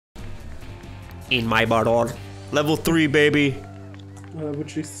In my bottle. Level 3, baby.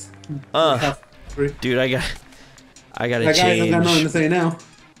 Which is... Dude, I gotta that change. That guy got nothing to say now.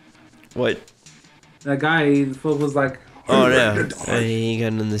 What? That guy was like... Oh, no. He ain't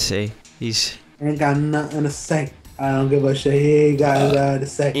got nothing to say. He's... Ain't got nothing to say. I don't give a shit. He ain't got nothing to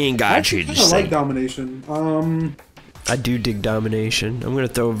say. He ain't got shit to say. I like domination. I do dig domination. I'm gonna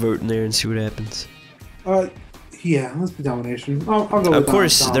throw a vote in there and see what happens. Yeah, let's do domination. I'll go with Of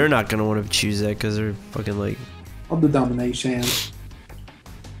course, they're not gonna want to choose that because they're fucking like... I'll do domination.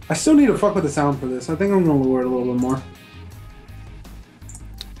 I still need to fuck with the sound for this. I think I'm gonna lower it a little bit more.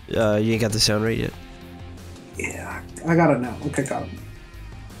 You ain't got the sound right yet. Yeah, I got it now. Okay, got it.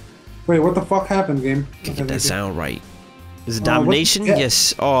 Wait, what the fuck happened, game? Get that sound right. Is it domination?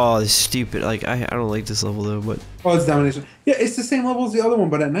 Yes. Oh, this is stupid. Like, I don't like this level though, but... Oh, it's domination. Yeah, it's the same level as the other one,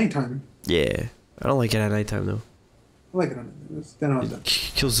 but at nighttime. Yeah. I don't like it at nighttime though. I like it on night. Then I'll done.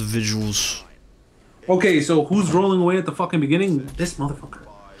 Kills the visuals. Okay, so who's rolling away at the fucking beginning? This motherfucker.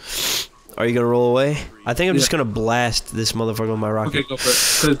 Are you gonna roll away? I think I'm just gonna blast this motherfucker with my rocket. Okay, go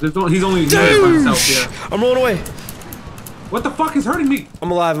for it. Cause he's only by himself, yeah. I'm rolling away. What the fuck is hurting me?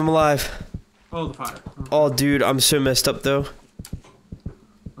 I'm alive, I'm alive. Oh, the fire. Oh, dude, I'm so messed up though.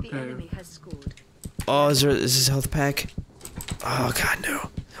 Okay. Oh, is this health pack? Oh, God, no.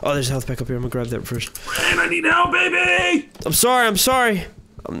 Oh, there's a health pack up here. I'm gonna grab that first. Man, I need help, baby! I'm sorry.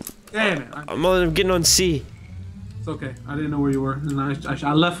 Damn it. I'm getting on C. It's okay. I didn't know where you were. And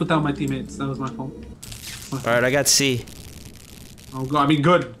I left without my teammates. That was my fault. Alright, I got C. Oh, God. I mean,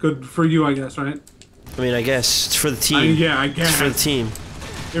 good for you, I guess, right? I mean, I guess. It's for the team. Yeah, I guess. It's for the team.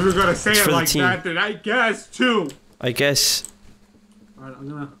 If we're gonna say it like that, then I guess, too. I guess. Alright, I'm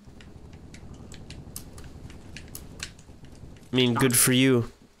gonna... I mean, good for you.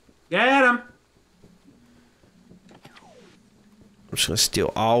 Get him! I'm just gonna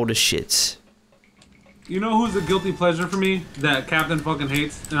steal all the shits. You know who's a guilty pleasure for me that Captain fucking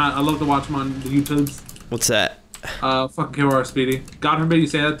hates? And I love to watch him on the YouTubes. What's that? Fucking KOR Speedy. God forbid you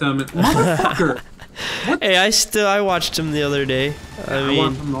say that to him. Motherfucker! Hey, I watched him the other day. I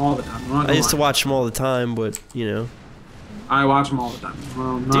watch him all the time. I used to watch him all the time, but, you know. I watch him all the time.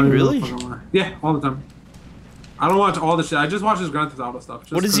 Well, do you really? Yeah, all the time. I don't watch all the shit. I just watch his Grand Theft Auto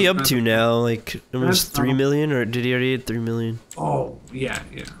stuff. What is he up to now? Like, almost 3 million? Or did he already hit 3 million? Oh, yeah.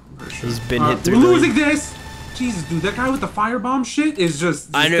 For sure. He's been hit 3 we're million. losing this! Jesus, dude, that guy with the firebomb shit is just...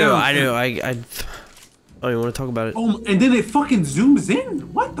 I know. I don't even want to talk about it. Oh, and then it fucking zooms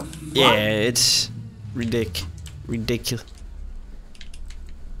in? What the fuck? Yeah, it's ridiculous.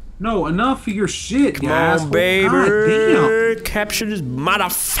 No, enough of your shit, Come on, baby. Capture this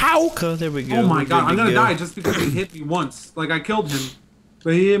motherfucker. There we go. Oh my God, I'm gonna die just because he hit me once. Like, I killed him.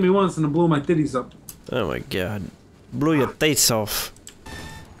 But he hit me once and it blew my titties up. Oh my God. Blew your tits off.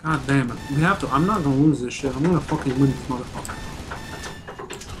 God damn it. We have to. I'm not gonna lose this shit. I'm gonna fucking win this motherfucker.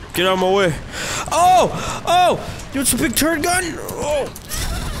 Get out of my way. Oh! You want some big turd gun? Oh!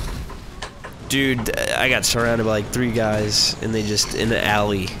 Dude, I got surrounded by like 3 guys, and they just in the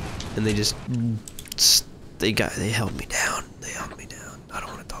alley, and they just they held me down. I don't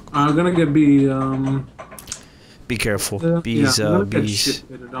want to talk about it. I'm gonna get B. Be careful. B's B's.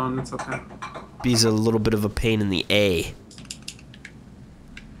 It's okay. B's a little bit of a pain in the A.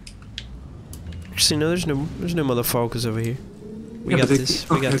 Actually, no, there's no motherfuckers over here. We got this.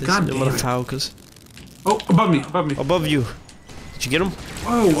 We got this. No motherfuckers. Oh, above me. Above you. Did you get him?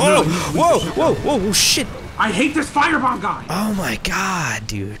 Oh, whoa, shit. I hate this firebomb guy. Oh my God,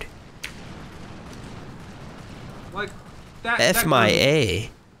 dude. Like, that A.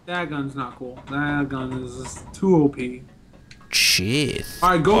 That gun's not cool. That gun is just too OP. Shit.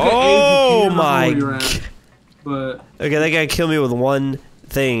 Alright, go get oh A. My God. But... Okay, that guy killed me with one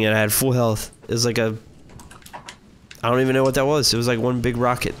thing and I had full health. It was like a... I don't even know what that was. It was like one big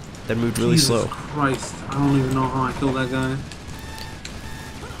rocket that moved really slow. Jesus Christ. I don't even know how I killed that guy.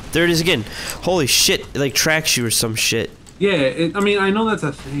 There it is again. Holy shit. It like tracks you or some shit. Yeah, I mean, I know that's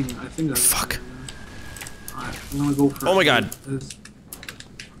a thing. I think that's... Fuck. Alright, I'm gonna go for... Oh my God.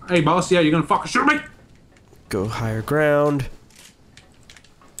 Hey, boss, yeah, you're gonna fucking shoot me? Go higher ground.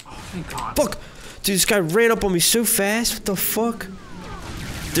 Oh, thank God. Fuck! Dude, this guy ran up on me so fast. What the fuck?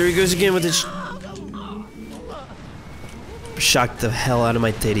 There he goes again with his... Shocked the hell out of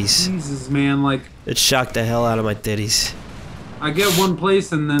my titties. Jesus, man, like... It shocked the hell out of my titties. I get one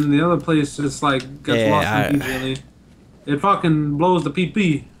place and then the other place just like gets lost immediately. It fucking blows the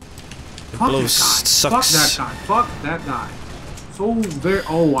PP. Fuck that guy. Sucks. Fuck that guy. So very...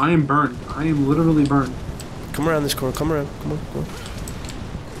 Oh, I am burned. I am literally burned. Come around this corner. Come around. Come on.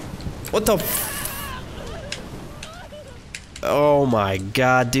 What the f... Oh my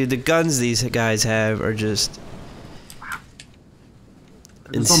god, dude, the guns these guys have are just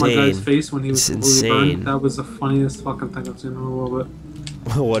I saw my guy's insane. face when he was It's completely insane. burned. That was the funniest fucking thing I've seen in a little bit.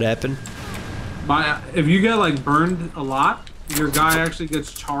 What happened? If you get like burned a lot, your guy actually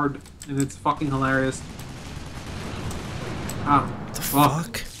gets charred, and it's fucking hilarious. What the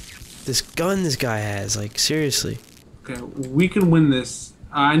fuck? This gun this guy has, like, seriously. Okay, we can win this.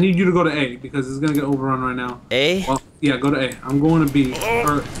 I need you to go to A because it's gonna get overrun right now. A? Well, yeah, go to A. I'm going to B.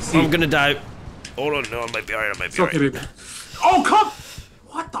 Or C. I'm gonna die. Hold on, no, I might be alright, I might be It's okay, baby. Oh, come!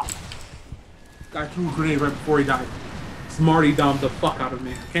 What the? Guy threw a grenade right before he died. Smarty domed the fuck out of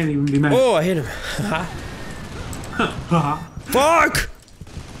me. I can't even be mad. Oh, I hit him. Fuck!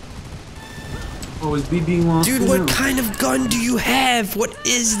 Oh, is B being lost? Dude, what kind of gun do you have? What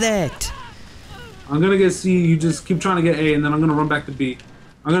is that? I'm gonna get C. You just keep trying to get A, and then I'm gonna run back to B.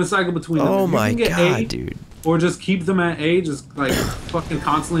 I'm gonna cycle between them. Oh If you my can get god, A, dude. or just keep them at A, just like fucking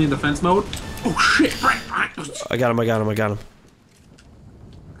constantly in defense mode. Oh shit! Right. I got him, I got him, I got him.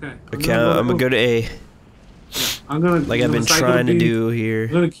 Okay. Okay, I'm gonna go to A. I'm gonna Like I've been trying to do here.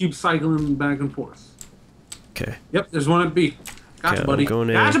 I'm gonna keep cycling back and forth. Okay. Yep, there's one at B. Gotcha, Okay, buddy. I'm going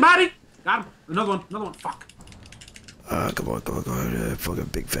A. Gotcha, buddy. Got him. Another one. Fuck. Come on, fucking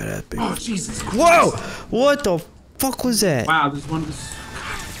big fat ass baby. Oh Jesus Christ. Whoa! What the fuck was that? Wow, this one is.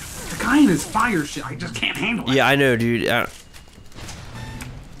 The guy in his fire shit. I just can't handle it. Yeah, I know, dude. I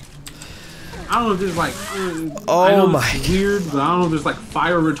don't know if there's like. Oh I know my it's weird, but I don't know if there's like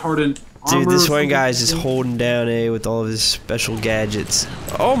fire retardant. Dude, armor this or one guy's just something. holding down A with all of his special gadgets.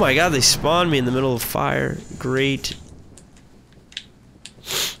 Oh my god, they spawned me in the middle of fire. Great.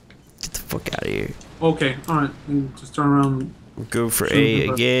 Get the fuck out of here. Okay, alright. Just turn around. Go for A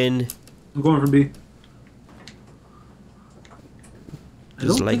again. I'm going for B.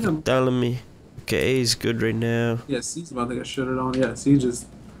 Just like you're telling me. Okay, A is good right now. Yeah, C's about to get shitted on. Yeah, C just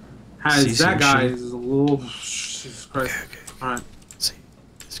has C's that some guy shit. is a little. Jesus Christ. Okay. Alright. Let's see.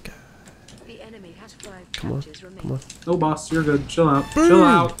 This guy. The enemy has 5 Come on. captures Come remaining. on. No, boss, you're good. Chill out. Boom. Chill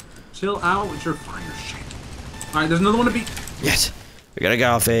out. Chill out with your fire shit. Alright, there's another one to beat. Yes. We gotta get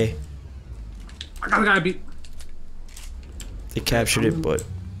off A. I got a guy to beat. They captured it, but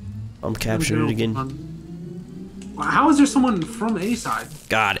I'm capturing it again. How is there someone from A side?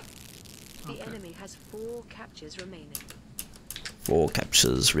 Got it. The enemy has 4 captures remaining. 4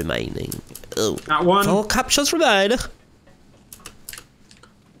 captures remaining. Oh. Got one. 4 captures remaining.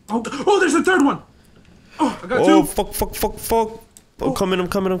 Oh, there's a third one. Oh, I got Oh, two. fuck. I'm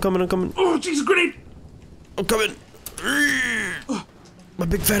coming. Oh, Jesus, grenade. I'm coming. My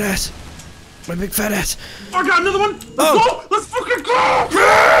big fat ass. Oh, I got another one. Let's go. Let's fucking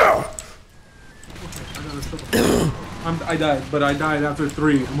go. I died, but I died after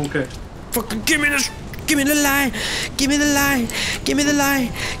 3. I'm okay. Fucking give me this. Give me the lie. Give me the lie. Give me the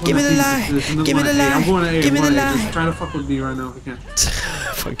lie. Give me the lie. Give me the lie. I'm going to A. Give me the lie. Just trying to fuck with B right now if you can.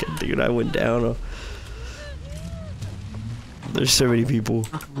 Fucking dude, I went down. There's so many people.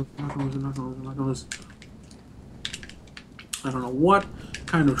 Not gonna lose. I don't know what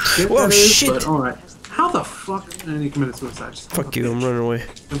kind of shit Whoa, that is, shit. but alright. How the fuck? And he committed suicide. Fuck you, I'm running away.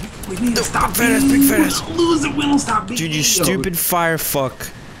 We need to stop fat ass, big fat ass. Lose it, we don't stop being Dude, you stupid fire fuck.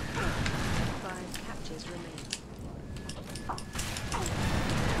 5 captures remaining.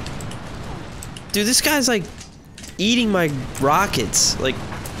 Dude, this guy's like eating my rockets. Like.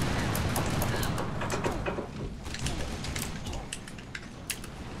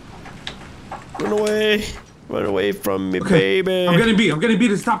 Run away. Run away from me, baby. I'm getting B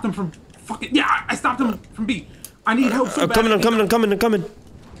to stop them from fucking. Yeah, I stopped them from B. I need help so I'm bad. coming.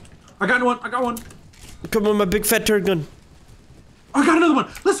 I got one. Come on, my big fat turd gun. I got another one.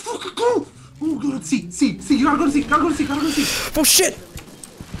 Let's fucking go. Oh, go to C. You gotta go to C. Gotta go to C. Oh shit!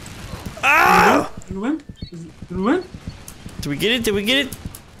 Ah! Did we win? Did we win? Did we get it?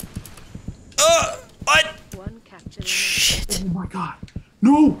 What? 1 capture remaining. Shit. Oh my god.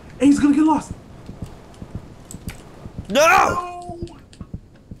 No! A's gonna get lost. No!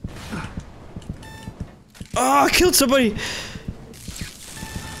 Oh, I killed somebody.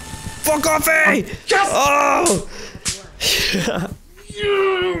 Fuck off, A! Yes! Oh!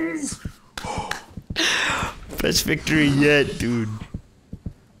 Yes! Best victory yet, dude.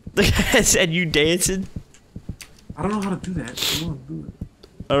 Look at that, said you dancing? I don't know how to do that.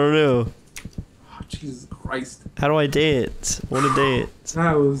 I don't know. Oh, Jesus Christ. How do I dance? I want to dance.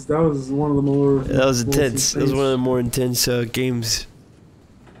 That was one of the more. That was intense. That was one of the more intense games.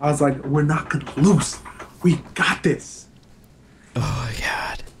 I was like, we're not gonna lose. We got this. Oh, yeah.